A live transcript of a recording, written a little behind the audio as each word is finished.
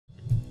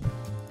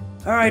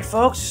Alright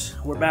folks,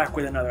 we're back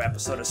with another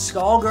episode of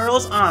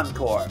SkullGirls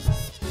Encore.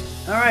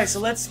 Alright, so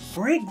let's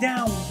break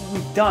down what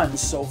we've done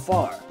so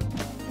far.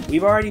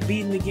 We've already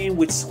beaten the game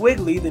with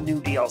Squiggly, the new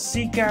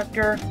DLC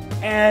character,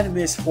 and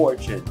Miss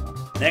Fortune.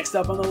 Next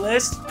up on the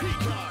list,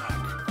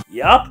 Peacock.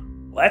 Yup,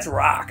 let's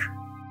rock.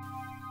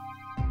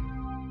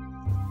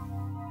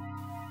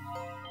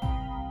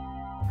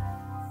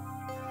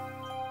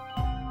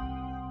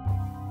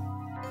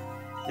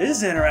 This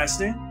is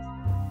interesting.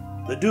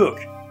 The Duke,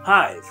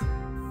 Hive.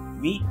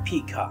 Meet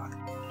Peacock,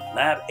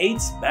 Lab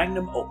 8's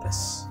magnum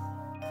opus.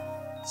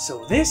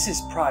 So this is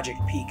Project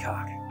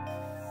Peacock.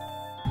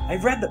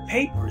 I've read the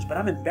papers, but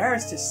I'm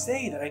embarrassed to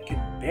say that I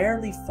can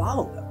barely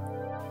follow them.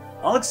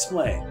 I'll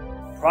explain.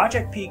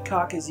 Project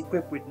Peacock is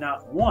equipped with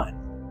not one,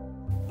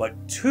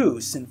 but two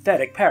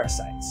synthetic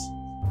parasites.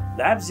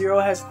 Lab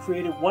 0 has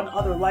created one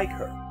other like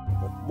her,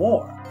 but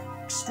more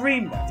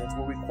extreme methods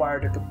were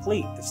required to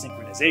complete the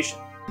synchronization.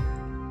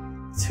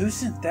 Two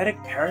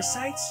synthetic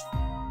parasites?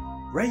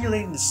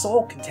 Regulating the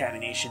soul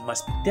contamination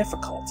must be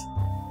difficult.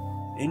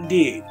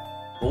 Indeed,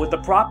 but with the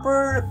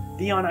proper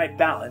bionite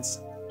balance,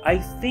 I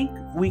think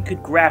we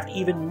could graft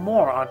even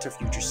more onto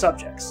future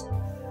subjects.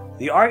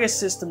 The Argus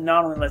system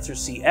not only lets her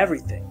see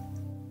everything,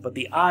 but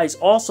the eyes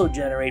also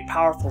generate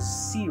powerful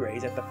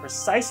C-rays at the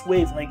precise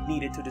wavelength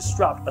needed to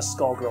disrupt a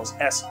Skullgirl's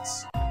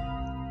essence.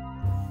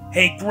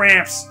 Hey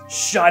Gramps,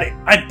 shut it!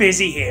 I'm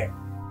busy here!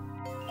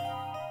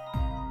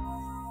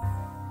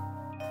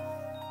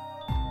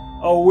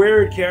 A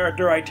weird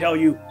character, I tell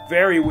you.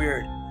 Very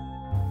weird.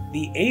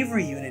 The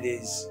Avery unit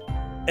is,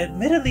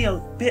 admittedly, a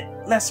bit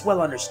less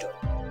well understood.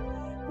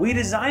 We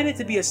designed it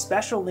to be a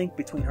special link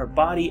between her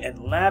body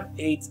and Lab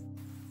 8's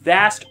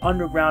vast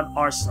underground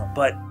arsenal,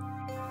 but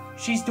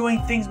she's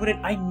doing things with it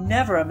I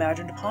never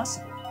imagined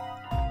possible.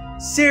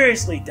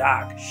 Seriously,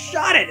 Doc,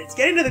 shut it! It's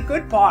getting to the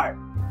good part!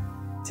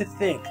 To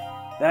think,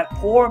 that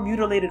poor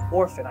mutilated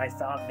orphan I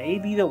found may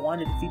be the one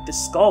to defeat the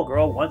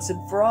Skullgirl once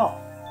and for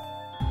all.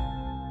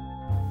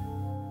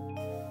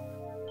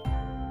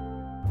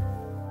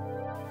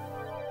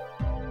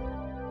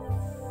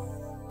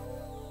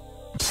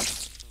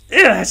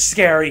 Ew, that's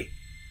scary.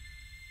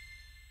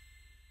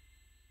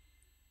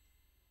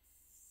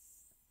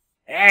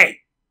 Hey,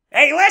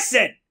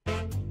 listen!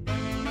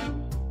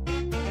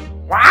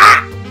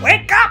 What?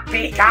 Wake up,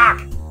 Peacock!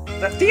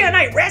 The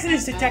Theonite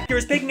resonance detector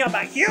is picking up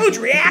a huge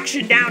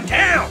reaction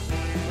downtown.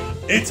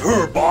 It's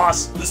her,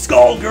 boss. The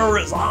Skullgirl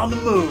is on the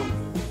move.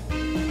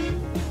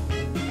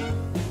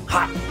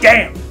 Hot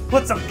damn!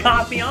 Put some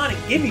coffee on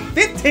and give me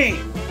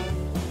 15.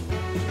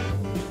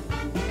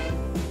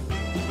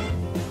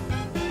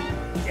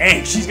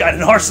 Dang, she's got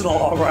an arsenal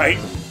all right.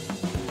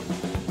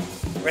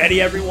 Ready,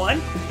 everyone?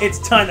 It's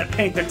time to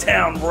paint the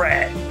town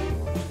red.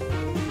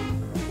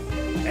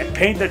 And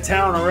paint the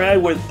town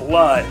red with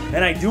blood.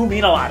 And I do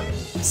mean a lot of it.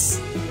 Psst,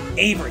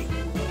 Avery.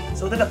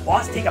 So did the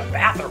boss take a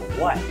bath or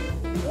what?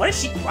 What does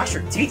she brush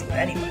her teeth with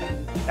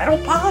anyway? Metal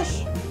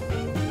polish?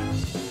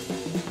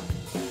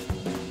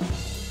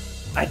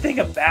 I think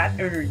a bath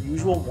and her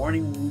usual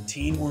morning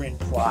routine were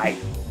implied,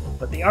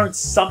 but they aren't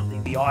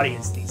something the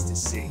audience needs to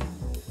see.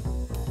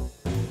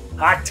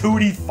 Hot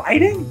Tootie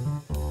fighting?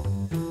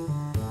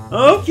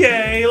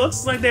 Okay,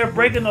 looks like they're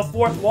breaking the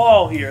fourth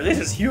wall here. This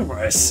is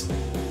humorous.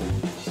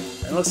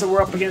 And looks like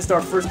we're up against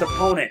our first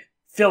opponent,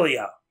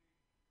 Philia.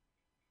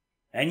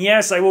 And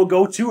yes, I will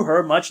go to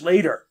her much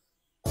later.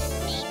 Maybe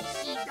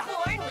she's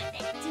bored with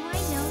it. Do I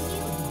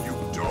know you? You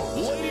don't.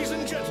 Ladies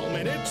and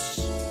gentlemen, it's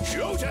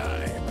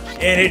showtime.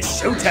 And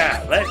it's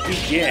showtime. Let's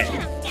begin.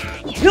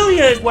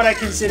 Philia is what I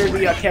consider to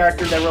be a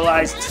character that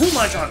relies too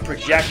much on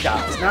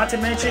projectiles, not to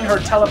mention her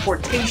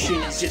teleportation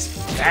is just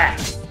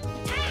fast.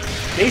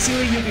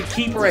 Basically, you can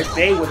keep her at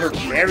bay with her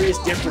various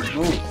different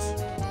moves.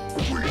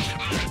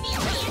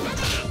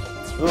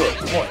 Oh,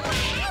 boy.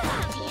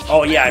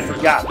 Oh yeah, I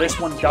forgot, this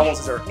one doubles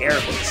as her air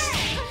base.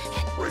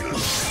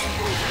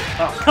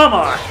 Oh, come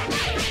on!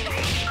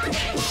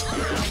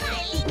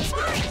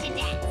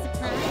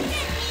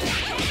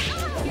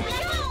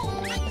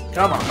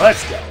 Come on,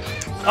 let's go.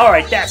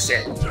 Alright, that's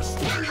it. Okay.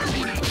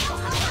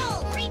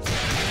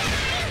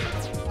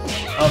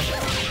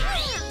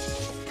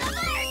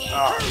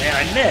 Oh man,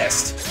 I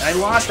missed. And I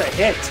lost a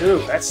hit too.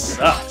 That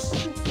sucks.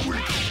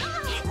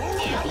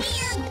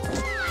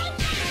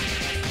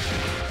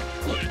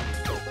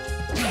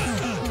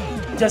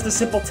 Just a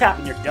simple tap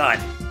and you're done.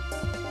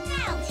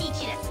 I'll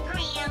teach you to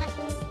scream.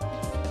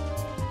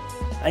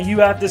 And you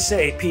have to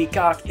say,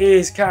 Peacock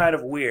is kind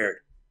of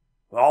weird.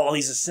 With all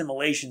these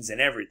assimilations and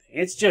everything.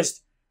 It's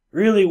just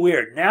really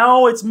weird.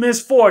 Now it's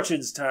Miss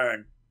Fortune's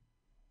turn.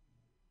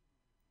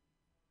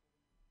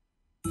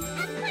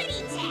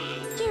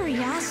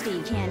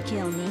 Curiosity can't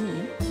kill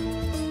me.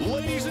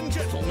 Ladies and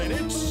gentlemen,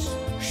 it's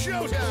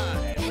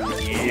showtime.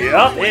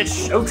 Yup,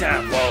 it's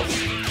showtime, folks.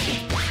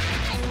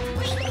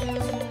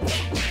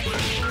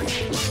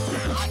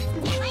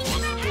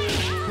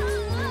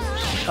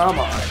 Come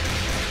on.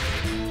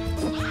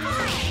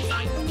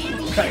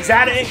 Is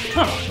that it?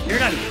 Come on, you're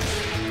not even.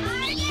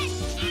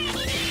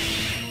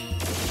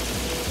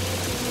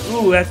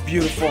 Ooh, that's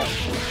beautiful.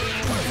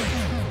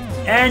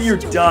 And you're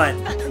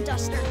done. Feather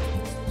duster.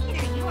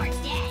 Either you're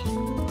dead,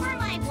 or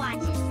my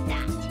watch is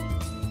stopped.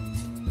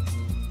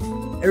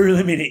 I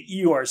really mean it.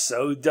 You are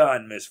so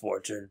done,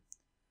 Misfortune.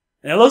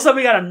 And it looks like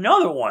we got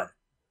another one.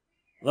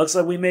 Looks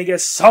like we may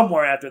get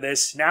somewhere after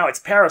this. Now it's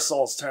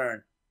Parasol's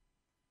turn.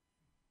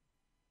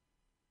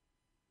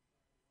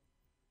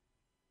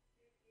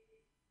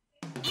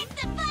 It's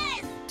the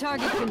buzz!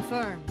 Target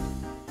confirmed.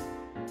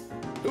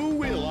 Who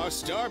will our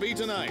star be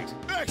tonight?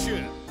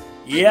 Action!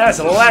 Yes,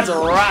 let's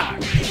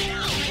rock.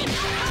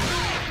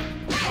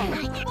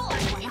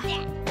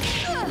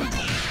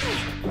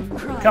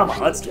 Come on,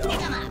 let's go.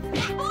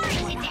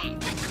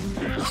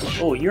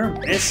 Oh, you're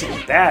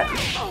missing that.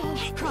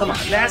 Come on,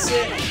 that's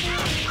it.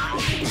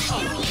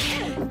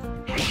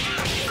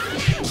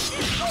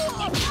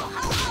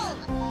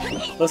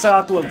 Looks like I'll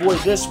have to avoid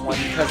this one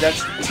because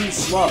that's too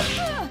slow.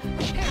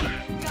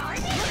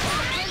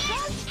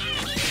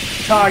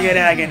 Target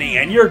agony,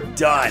 and you're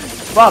done.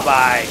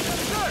 Bye-bye.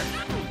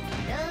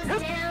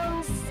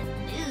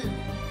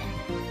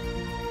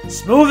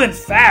 Smooth and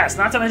fast,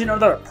 not to mention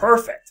they're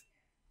perfect.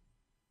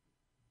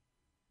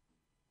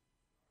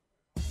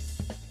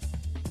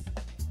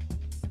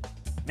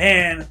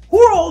 Man,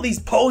 who are all these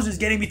posers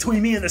getting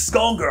between me and the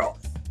Skullgirl?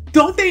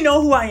 Don't they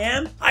know who I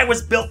am? I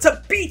was built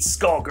to beat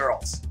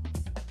Skullgirls.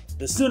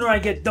 The sooner I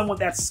get done with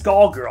that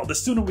Skullgirl, the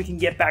sooner we can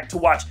get back to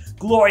watch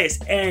Glorious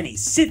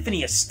Annie's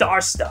Symphony of Star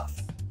stuff.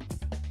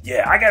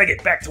 Yeah, I gotta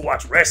get back to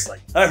watch wrestling.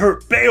 I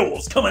heard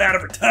Beowulf's coming out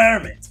of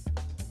retirement.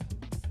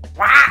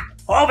 Wah!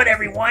 Hold it,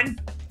 everyone!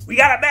 We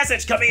got a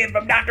message coming in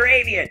from Dr.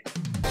 Avian.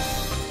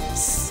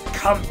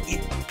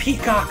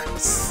 Peacock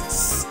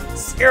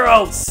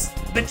Zeros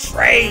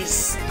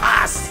betrays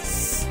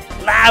us.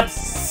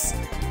 Labs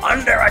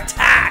under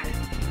attack.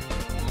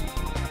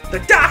 The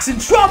doc's in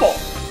trouble.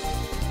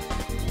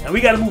 And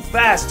we gotta move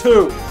fast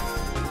too.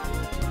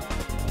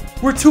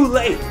 We're too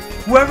late.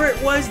 Whoever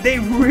it was, they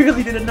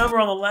really did a number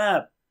on the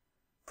lab.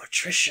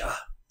 Patricia.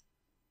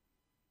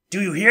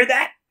 Do you hear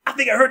that? I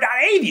think I heard Dr.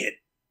 Avian.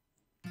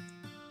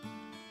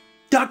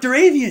 Dr.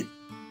 Avian!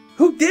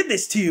 Who did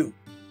this to you?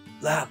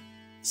 Lab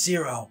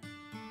Zero.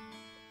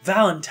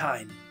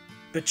 Valentine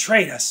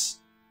betrayed us.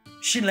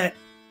 She let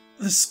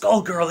the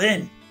Skullgirl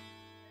in.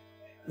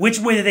 Which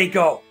way did they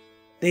go?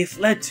 They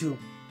fled to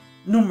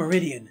New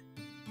Meridian.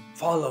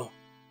 Follow,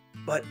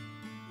 but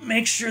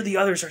make sure the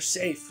others are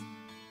safe.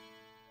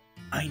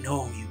 I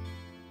know you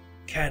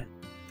can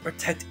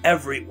protect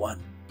everyone.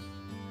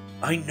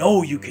 I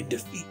know you can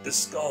defeat the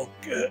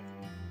Skullgirl.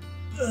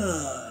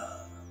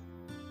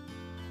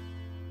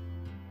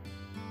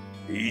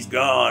 He's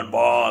gone,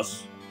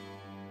 boss.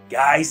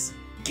 Guys,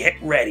 get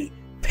ready.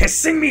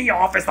 Pissing me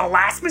off is the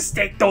last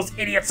mistake those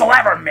idiots will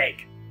ever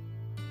make.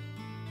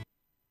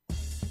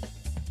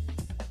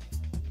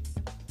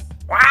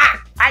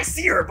 Wah! I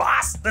see her,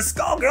 boss. The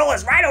Skullgirl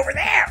is right over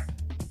there.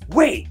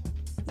 Wait,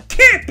 it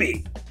can't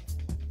be.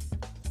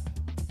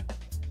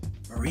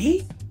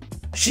 Marie?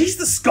 She's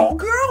the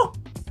Skullgirl?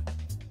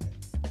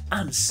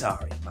 I'm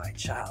sorry, my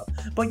child,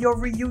 but your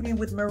reunion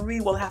with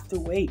Marie will have to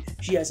wait.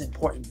 She has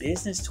important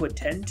business to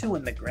attend to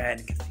in the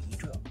Grand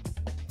Cathedral.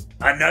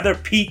 Another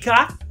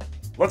peacock?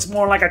 Looks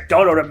more like a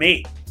dodo to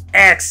me.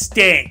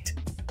 Extinct.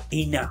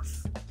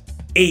 Enough.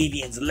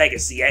 Avian's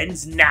legacy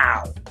ends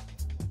now.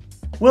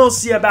 We'll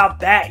see about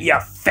that, you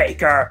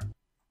faker.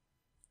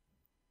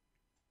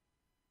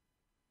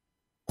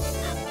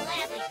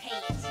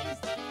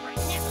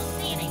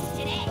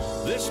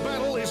 This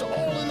battle is all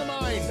in the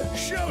mind.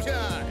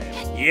 Showtime!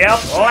 Yep,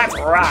 let's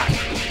rock.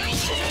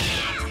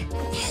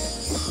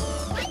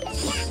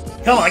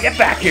 Come on, get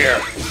back here.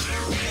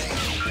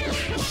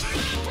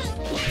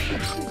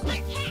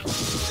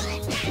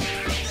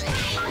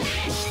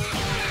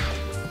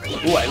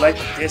 Ooh, I like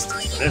the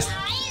distance for this one.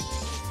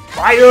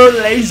 Fire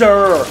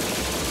laser!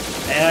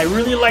 And I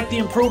really like the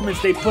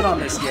improvements they put on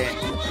this game.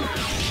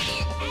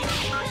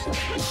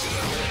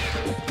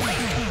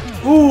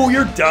 Ooh,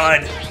 you're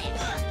done.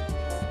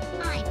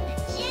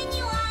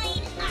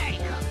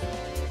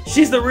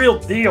 She's the real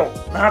deal,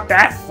 not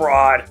that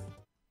fraud.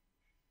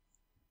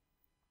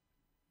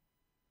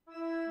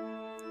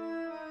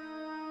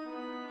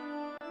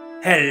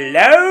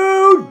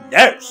 Hello,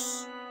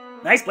 nurse.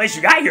 Nice place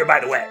you got here, by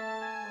the way.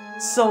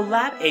 So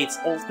Lab 8's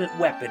ultimate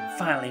weapon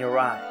finally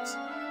arrives.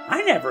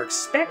 I never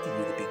expected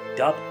you to be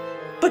double,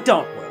 but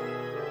don't worry.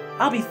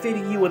 I'll be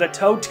fitting you with a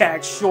toe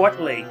tag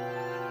shortly.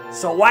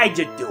 So why'd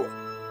you do it?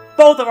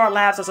 Both of our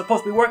labs are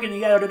supposed to be working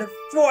together to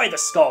destroy the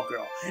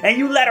Skullgirl, and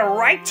you led her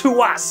right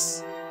to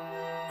us.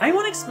 I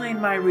won't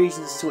explain my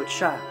reasons to a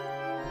child.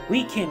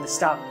 We came to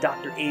stop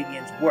Dr.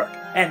 Avian's work,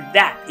 and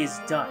that is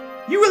done.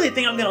 You really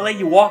think I'm gonna let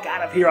you walk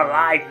out of here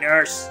alive,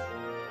 nurse?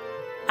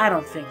 I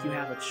don't think you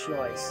have a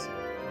choice.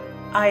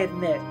 I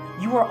admit,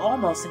 you are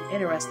almost an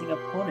interesting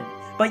opponent,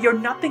 but you're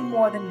nothing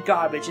more than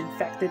garbage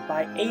infected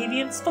by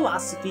Avian's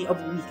philosophy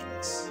of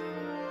weakness.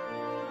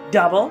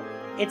 Double,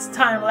 it's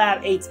time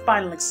Lab 8's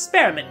final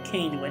experiment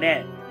came to an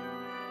end.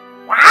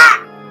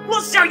 What?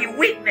 We'll show you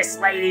weakness,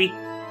 lady!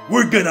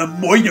 We're gonna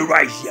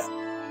moisturize you.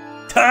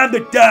 Time to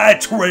die,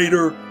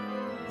 traitor!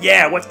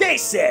 Yeah, what they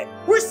said!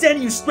 We're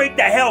sending you straight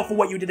to hell for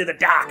what you did to the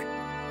doc!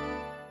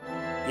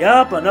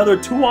 Yup, another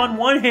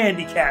 2-on-1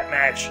 handicap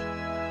match.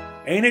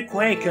 Ain't it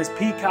quaint, cause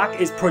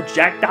Peacock is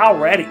projectile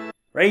ready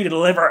to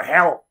deliver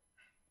hell.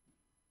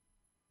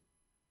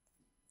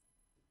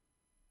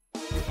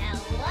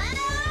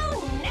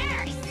 Hello,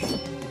 nurse.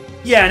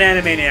 Yeah,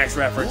 an Animaniacs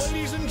reference.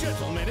 Ladies and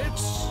gentlemen,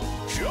 it's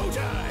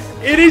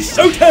showtime! It is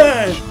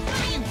showtime!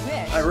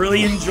 I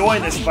really enjoy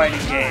this fighting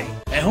game.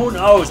 And who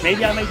knows,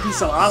 maybe I may do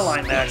some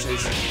online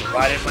matches,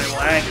 provided my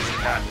language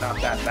is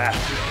not that bad.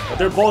 But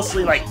they're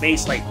mostly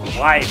based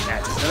live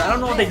matches, and I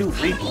don't know if they do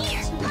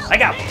replays. I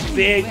got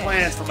big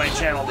plans for my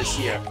channel this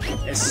year,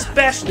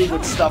 especially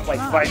with stuff like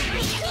fighting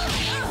games.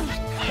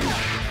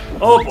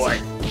 Oh boy.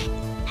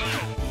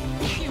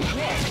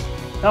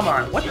 Come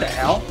on, what the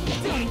hell?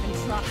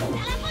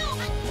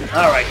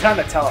 Alright, time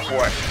to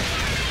teleport.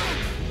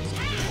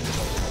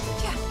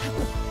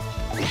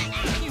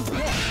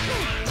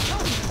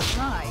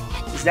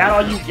 Is that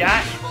all you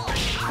got?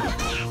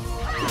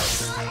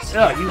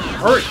 Ugh, you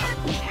hurt.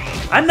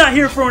 I'm not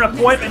here for an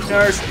appointment,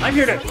 nurse. I'm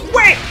here to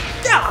wait!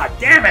 Ah,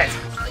 damn it!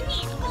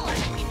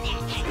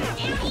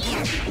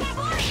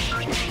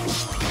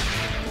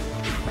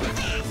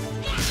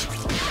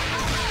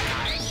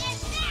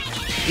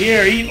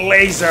 Here, eat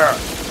laser!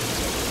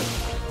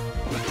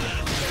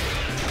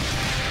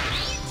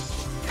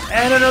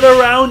 And another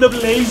round of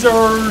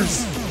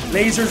lasers!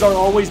 Lasers are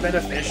always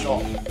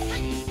beneficial.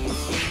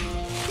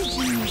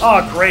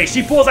 Oh great,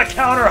 she pulls a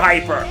counter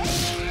hyper!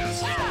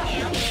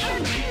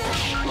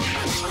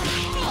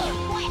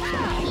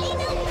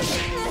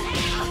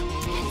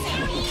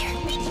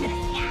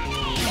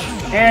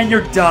 And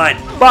you're done.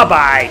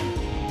 Bye-bye!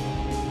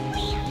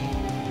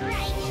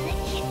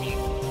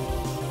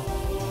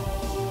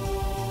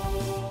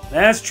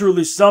 That's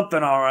truly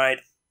something, alright.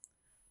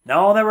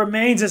 Now all that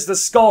remains is the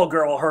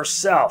Skullgirl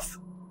herself.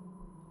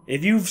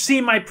 If you've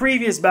seen my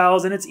previous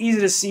battles, then it's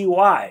easy to see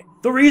why.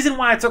 The reason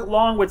why I took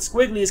long with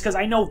Squiggly is because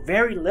I know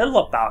very little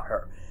about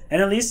her,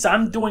 and at least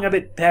I'm doing a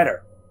bit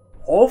better.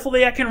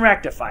 Hopefully I can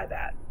rectify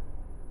that.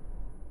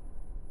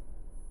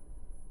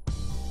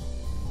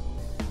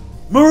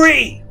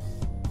 Marie!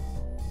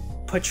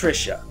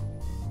 Patricia,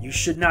 you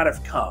should not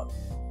have come.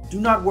 Do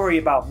not worry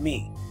about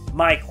me.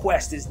 My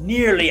quest is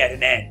nearly at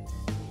an end.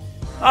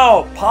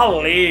 Oh,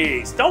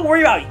 please, don't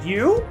worry about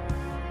you.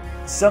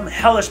 Some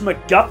hellish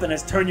MacGuffin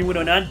has turned you into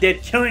an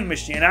undead killing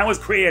machine. I was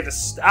created to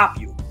stop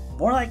you.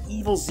 More like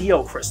evil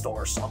Zeo Crystal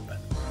or something.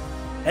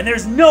 And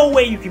there's no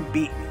way you can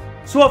beat me.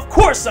 So of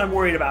course I'm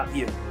worried about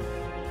you.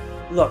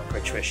 Look,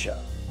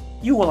 Patricia,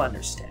 you will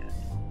understand.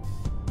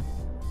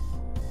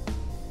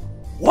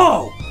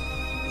 Whoa!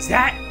 Is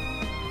that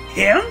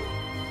him?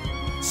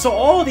 So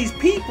all these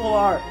people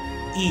are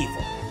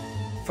evil.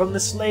 From the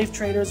slave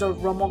traders of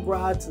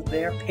Rummelgrad to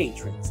their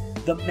patrons,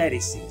 the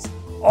Medicis,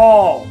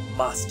 all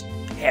must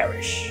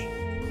perish.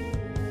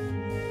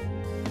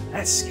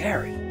 That's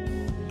scary.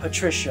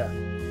 Patricia,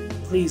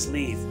 please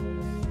leave.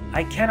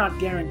 I cannot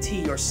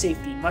guarantee your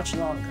safety much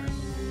longer.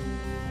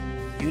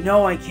 You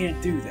know I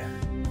can't do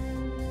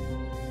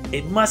that.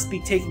 It must be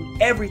taking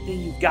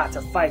everything you've got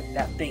to fight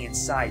that thing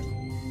inside you.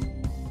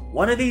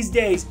 One of these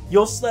days,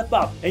 you'll slip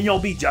up and you'll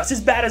be just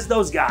as bad as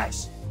those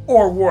guys.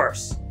 Or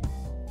worse.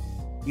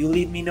 You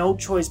leave me no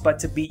choice but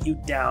to beat you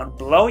down,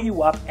 blow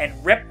you up, and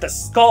rip the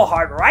skull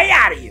heart right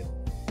out of you.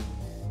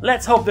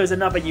 Let's hope there's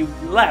enough of you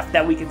left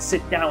that we can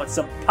sit down with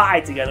some pie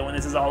together when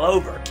this is all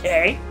over,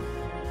 okay?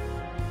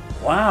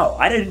 Wow,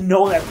 I didn't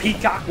know that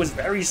Peacock was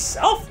very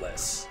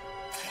selfless.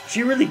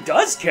 She really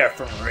does care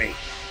for Marie.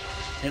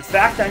 In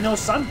fact, I know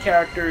some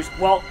characters,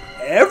 well,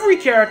 every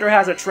character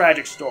has a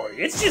tragic story.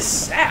 It's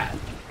just sad.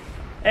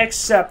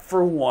 Except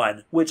for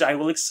one, which I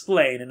will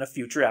explain in a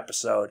future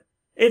episode.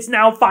 It's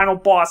now final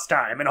boss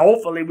time, and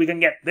hopefully we can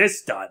get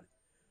this done.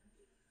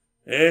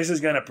 This is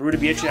gonna prove to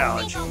be a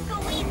challenge.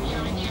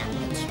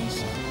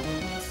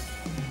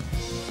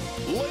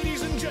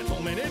 Ladies and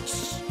gentlemen,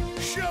 it's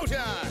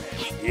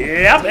showtime!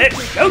 Yep, it's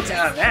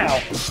showtime now.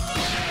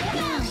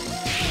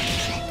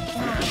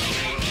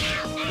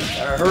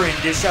 Gotta hurry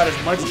and dish out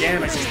as much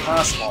damage as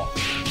possible.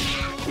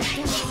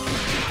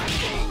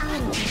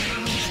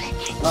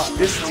 Oh,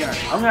 this is gonna...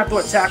 I'm gonna have to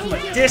attack from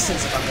a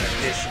distance if I'm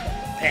gonna dish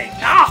pain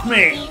off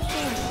me!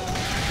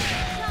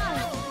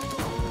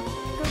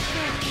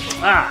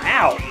 Ah,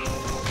 ow!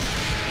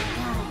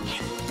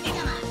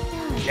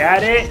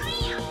 Got it?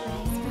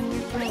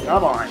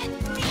 Come on.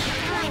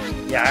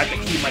 Yeah, I have to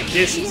keep my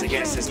distance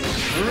against this.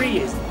 Marie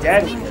is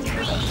deadly.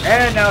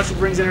 And now she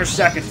brings in her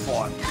second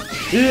form.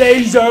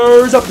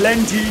 Lasers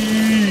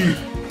aplenty!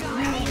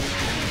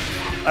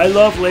 I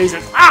love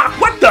lasers. Ah,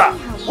 what the?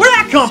 Where'd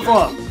that come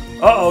from?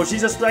 Uh-oh,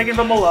 she's just striking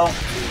from below.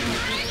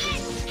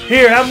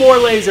 Here, have more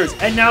lasers.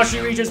 And now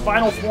she reaches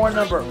final form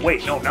number...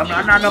 Wait, no, I'm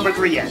not number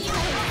 3 yet.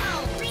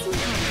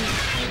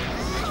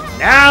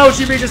 Now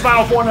she reaches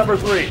final form number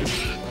 3.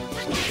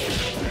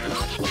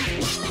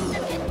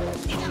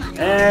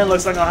 And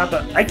looks like I'll have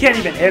to... I can't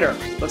even hit her.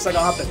 Looks like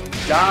I'll have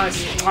to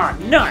dodge. Ah,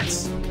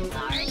 nuts!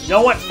 You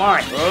know what?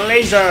 Fine.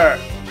 Laser.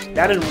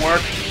 That didn't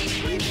work.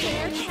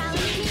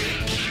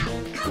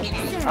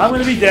 I'm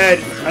gonna be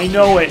dead. I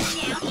know it.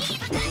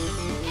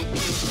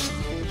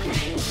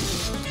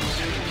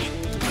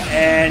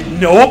 And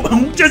nope,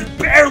 just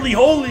barely.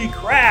 Holy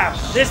crap!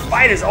 This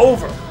fight is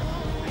over.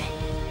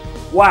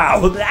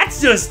 Wow, that's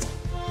just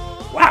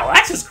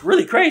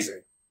really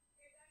crazy.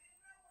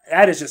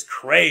 That is just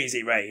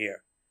crazy right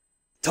here.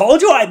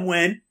 Told you I'd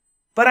win,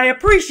 but I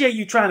appreciate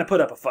you trying to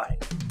put up a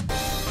fight.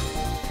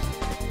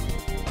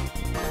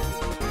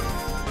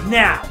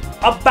 Now,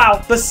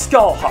 about the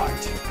Skull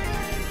Heart.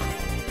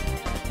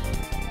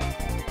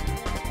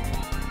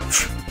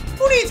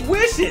 Who needs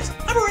wishes?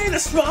 I'm already the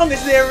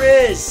strongest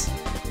there is.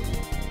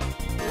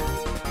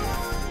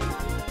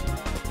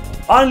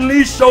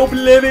 Unleash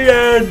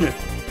Oblivion!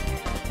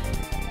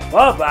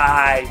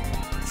 Bye-bye,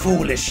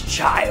 foolish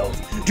child.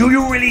 Do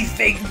you really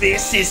think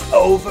this is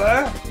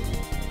over?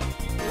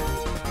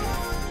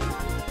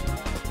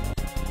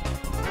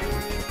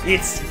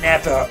 It's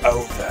never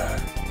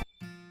over.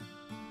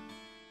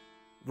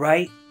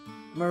 Right,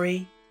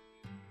 Marie?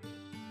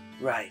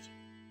 Right,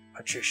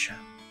 Patricia.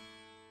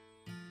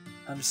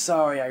 I'm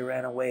sorry I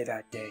ran away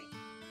that day.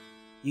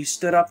 You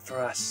stood up for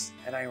us,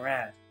 and I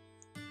ran.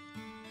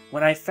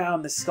 When I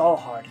found the Skull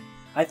Heart,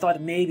 I thought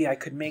maybe I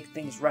could make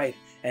things right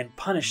and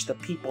punish the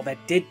people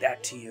that did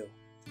that to you.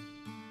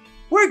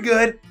 We're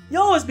good.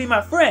 You'll always be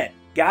my friend.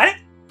 Got it?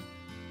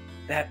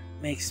 That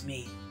makes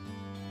me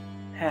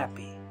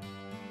happy.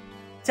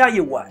 Tell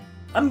you what,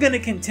 I'm gonna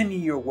continue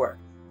your work.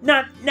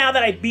 Not now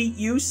that I beat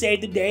you,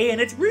 saved the day, and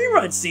it's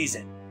rerun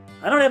season.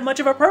 I don't have much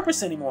of a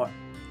purpose anymore.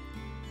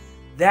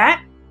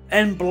 That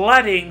and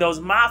blooding those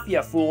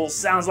mafia fools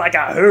sounds like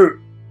a hoot.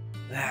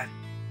 That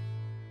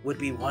would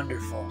be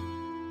wonderful.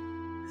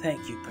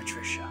 Thank you,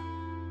 Patricia.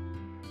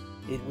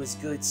 It was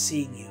good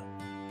seeing you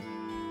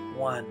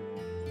one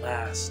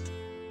last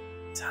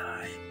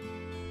time.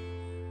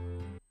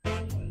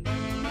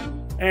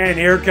 And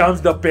here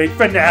comes the big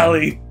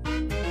finale.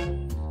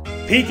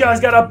 Peacock's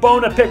got a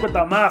bone to pick with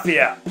the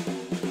Mafia.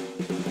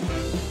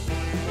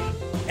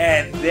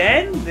 And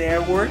then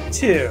there were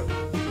two.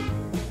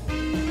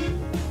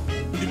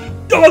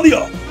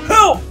 Dahlia!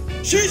 Help!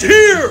 She's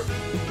here!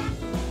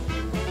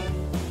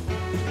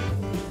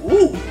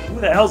 Ooh, who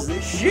the hell's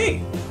this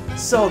she?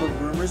 So the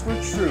rumors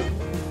were true.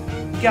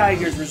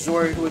 Geiger's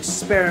resorted to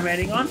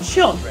experimenting on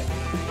children.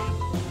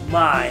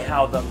 My,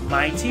 how the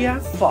mighty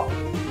have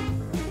fallen.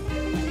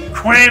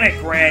 Cram it,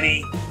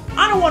 Granny!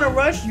 I don't want to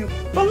rush you,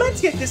 but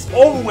let's get this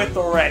over with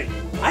already.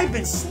 I've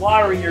been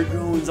slaughtering your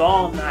goons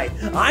all night.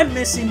 I'm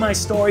missing my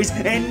stories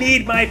and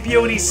need my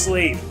beauty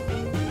sleep.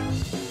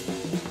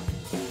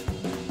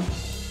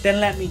 Then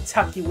let me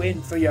tuck you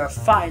in for your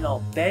final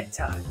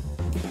bedtime.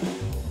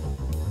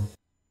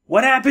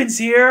 What happens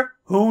here?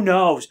 Who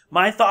knows?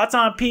 My thoughts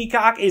on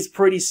Peacock is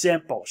pretty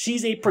simple.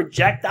 She's a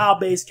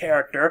projectile-based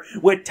character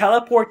with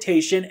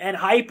teleportation and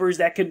hypers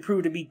that can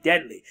prove to be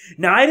deadly.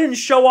 Now, I didn't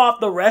show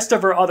off the rest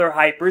of her other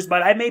hypers,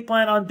 but I may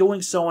plan on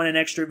doing so in an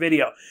extra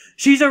video.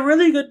 She's a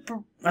really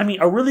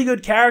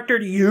good character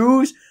to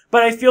use,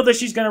 but I feel that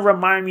she's going to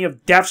remind me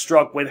of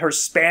Deathstroke with her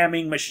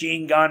spamming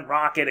machine gun,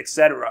 rocket,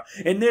 etc.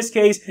 In this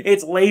case,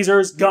 it's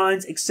lasers,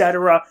 guns,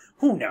 etc.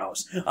 Who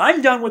knows?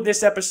 I'm done with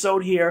this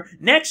episode here.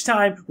 Next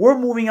time, we're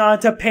moving on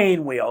to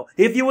Painwheel.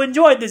 If you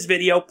enjoyed this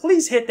video,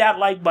 please hit that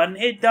like button.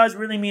 It does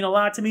really mean a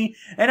lot to me.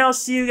 And I'll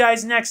see you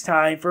guys next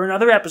time for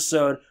another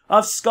episode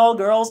of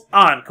SkullGirls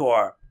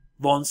Encore.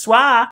 Bonsoir!